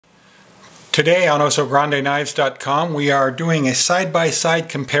Today on OsoGrandeKnives.com we are doing a side-by-side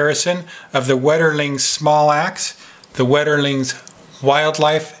comparison of the Wetterlings small axe, the Wetterlings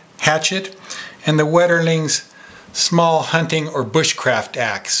wildlife hatchet, and the Wetterlings small hunting or bushcraft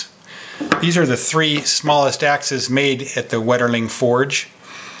axe. These are the three smallest axes made at the Wetterling Forge,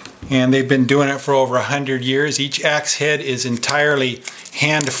 and they've been doing it for over 100 years. Each axe head is entirely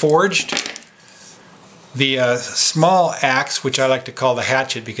hand forged. The small axe, which I like to call the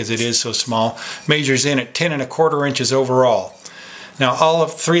hatchet because it is so small, measures in at 10 1/4 inches overall. Now all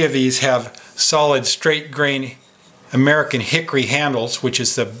three of these have solid straight grain American hickory handles, which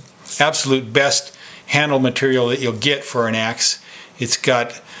is the absolute best handle material that you'll get for an axe. It's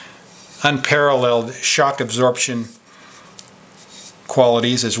got unparalleled shock absorption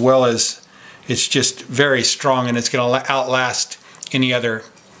qualities, as well as it's just very strong, and it's going to outlast any other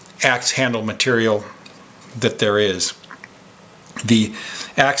axe handle material that there is. The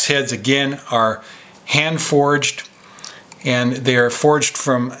axe heads again are hand forged, and they are forged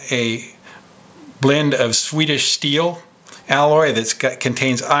from a blend of Swedish steel alloy that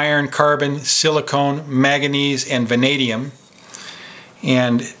contains iron, carbon, silicone, manganese, and vanadium,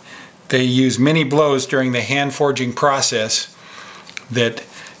 and they use many blows during the hand forging process that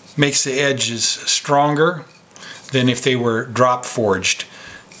makes the edges stronger than if they were drop forged,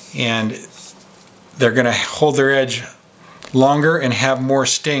 and they're going to hold their edge longer and have more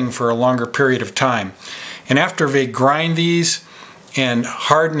sting for a longer period of time. And after they grind these and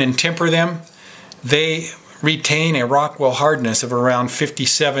harden and temper them, they retain a Rockwell hardness of around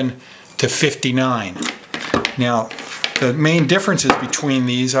 57 to 59. Now, the main differences between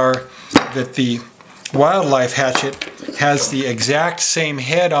these are that the wildlife hatchet has the exact same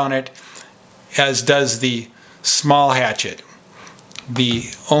head on it as does the small hatchet. The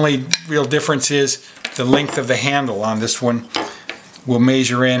only real difference is the length of the handle on this one will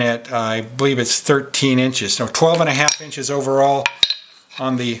measure in at, I believe it's 13 inches. So 12 1/2 inches overall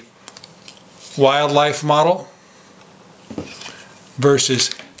on the wildlife model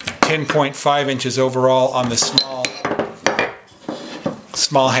versus 10.5 inches overall on the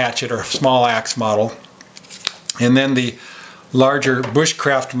small hatchet or small axe model. And then the larger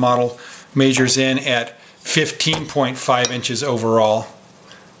bushcraft model measures in at 15.5 inches overall,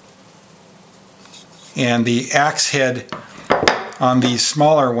 and the axe head on these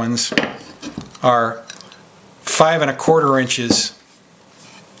smaller ones are 5 1/4 inches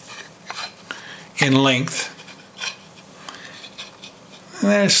in length. And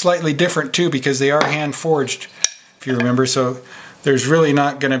they're slightly different too because they are hand forged, if you remember, so there's really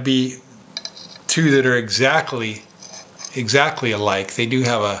not going to be two that are exactly alike. They do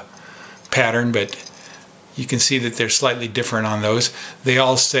have a pattern, but you can see that they're slightly different on those. They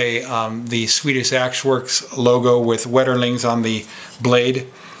all say the Swedish Axe Works logo with Wetterlings on the blade,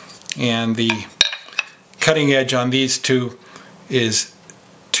 and the cutting edge on these two is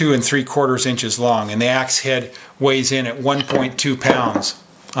 2 3/4 inches long, and the axe head weighs in at 1.2 pounds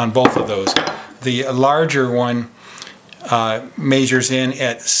on both of those. The larger one measures in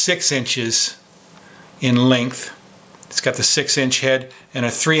at 6 inches in length. It's got the 6-inch head and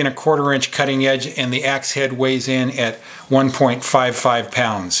a 3 1/4 inch cutting edge, and the axe head weighs in at 1.55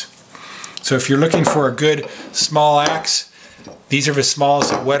 pounds. So if you're looking for a good small axe, these are the smallest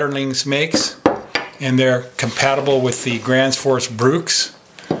that Wetterlings makes, and they're compatible with the Grande Brooks.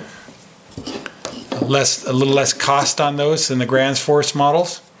 A little less cost on those than the Grande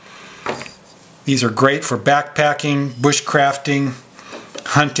models. These are great for backpacking, bushcrafting,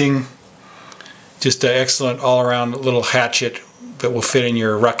 hunting. Just an excellent all-around little hatchet that will fit in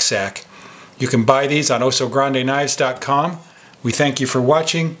your rucksack. You can buy these on OsoGrandeKnives.com. We thank you for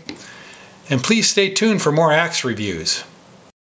watching, and please stay tuned for more axe reviews.